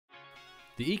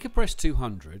The Ecopress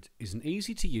 200 is an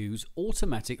easy-to-use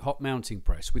automatic hot mounting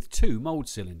press with 2 mould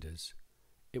cylinders.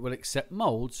 It will accept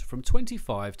moulds from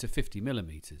 25 to 50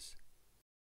 mm.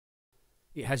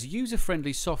 It has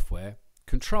user-friendly software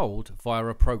controlled via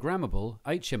a programmable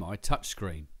HMI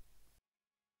touchscreen.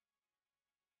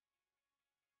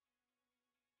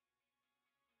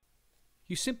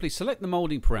 You simply select the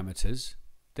moulding parameters,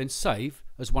 then save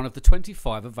as one of the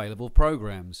 25 available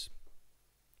programs.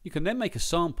 You can then make a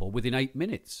sample within 8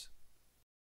 minutes.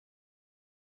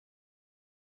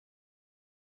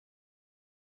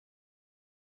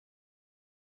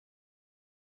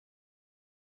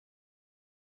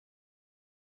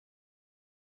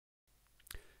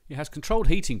 It has controlled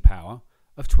heating power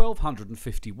of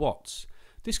 1250 watts.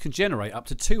 This can generate up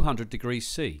to 200 degrees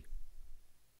C.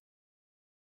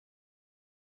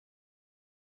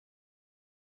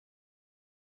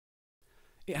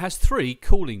 It has 3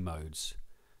 cooling modes: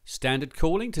 standard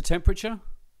cooling to temperature,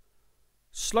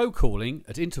 slow cooling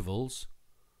at intervals,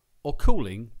 or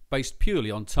cooling based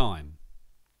purely on time.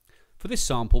 For this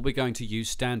sample we're going to use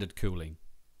standard cooling.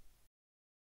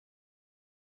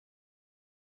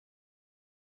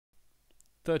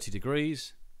 "30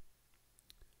 degrees,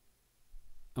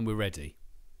 and we're ready.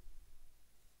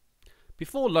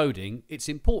 Before loading, it's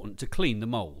important to clean the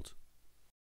mould.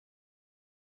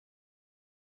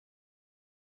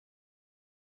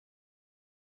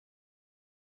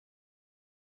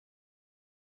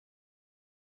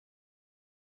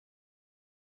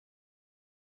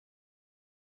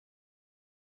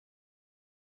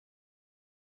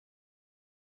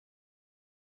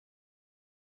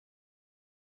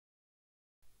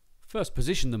 First,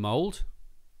 position the mould.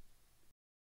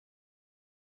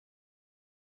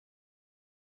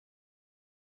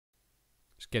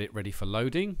 Let's get it ready for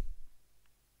loading.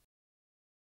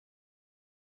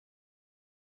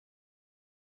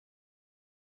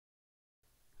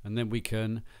 And then we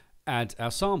can add our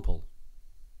sample.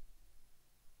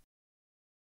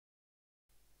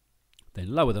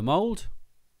 Then lower the mould.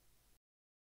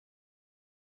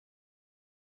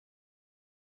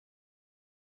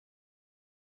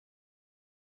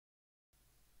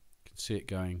 You can see it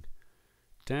going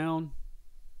down.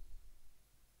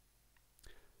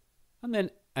 And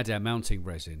then add our mounting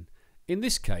resin. In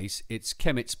this case, it's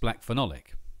Chemet's Black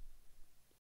Phenolic.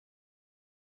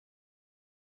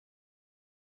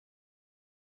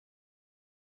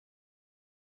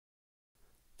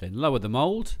 Then lower the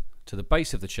mould to the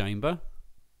base of the chamber.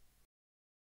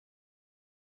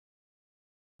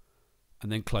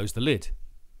 And then close the lid.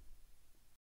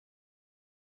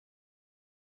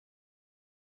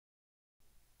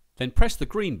 Then press the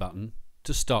green button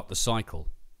to start the cycle.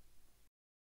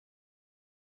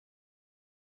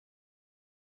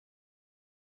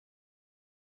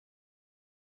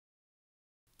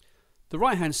 The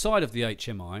right-hand side of the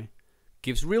HMI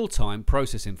gives real-time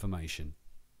process information.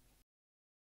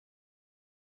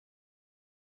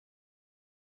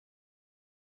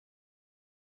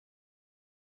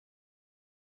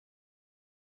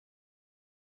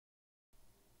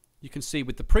 You can see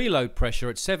with the preload pressure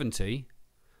at 70,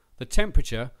 the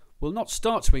temperature will not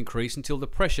start to increase until the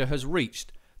pressure has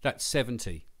reached that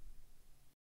 70.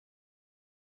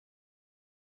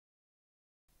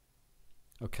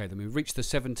 Okay, then we reach the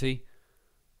 70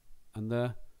 and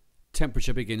the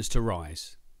temperature begins to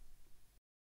rise.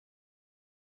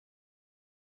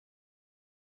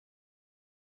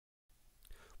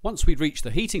 Once we reach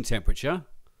the heating temperature,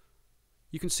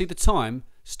 you can see the time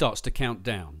starts to count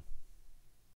down.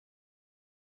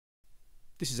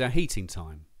 This is our heating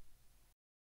time.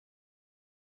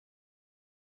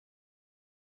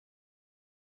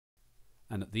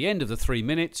 And at the end of the 3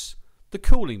 minutes, the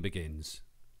cooling begins.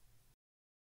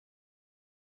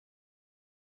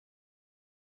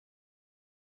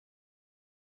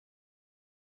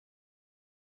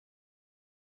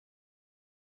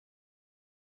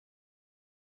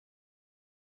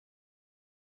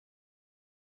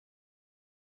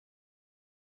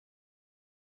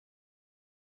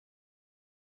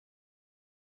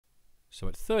 So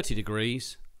at 30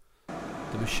 degrees,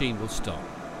 the machine will stop.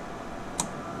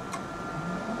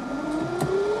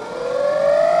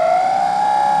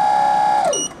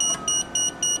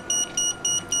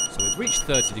 So we've reached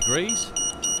 30 degrees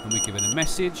and we're given a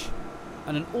message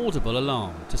and an audible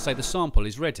alarm to say the sample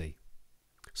is ready.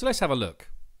 So let's have a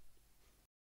look.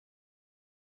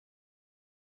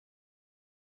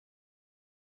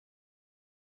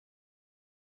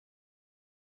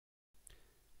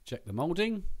 Check the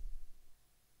moulding.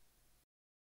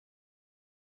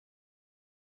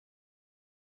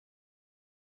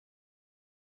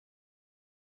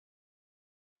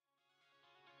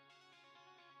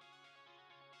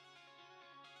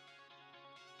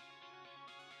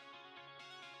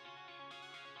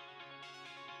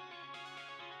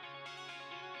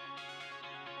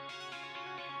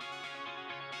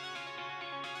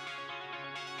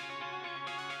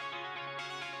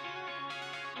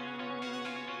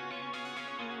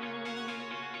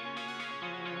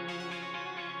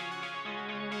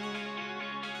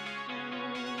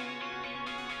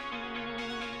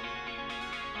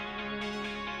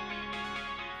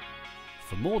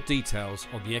 For more details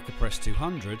on the Ecopress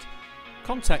 200,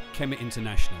 contact Chemet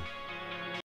International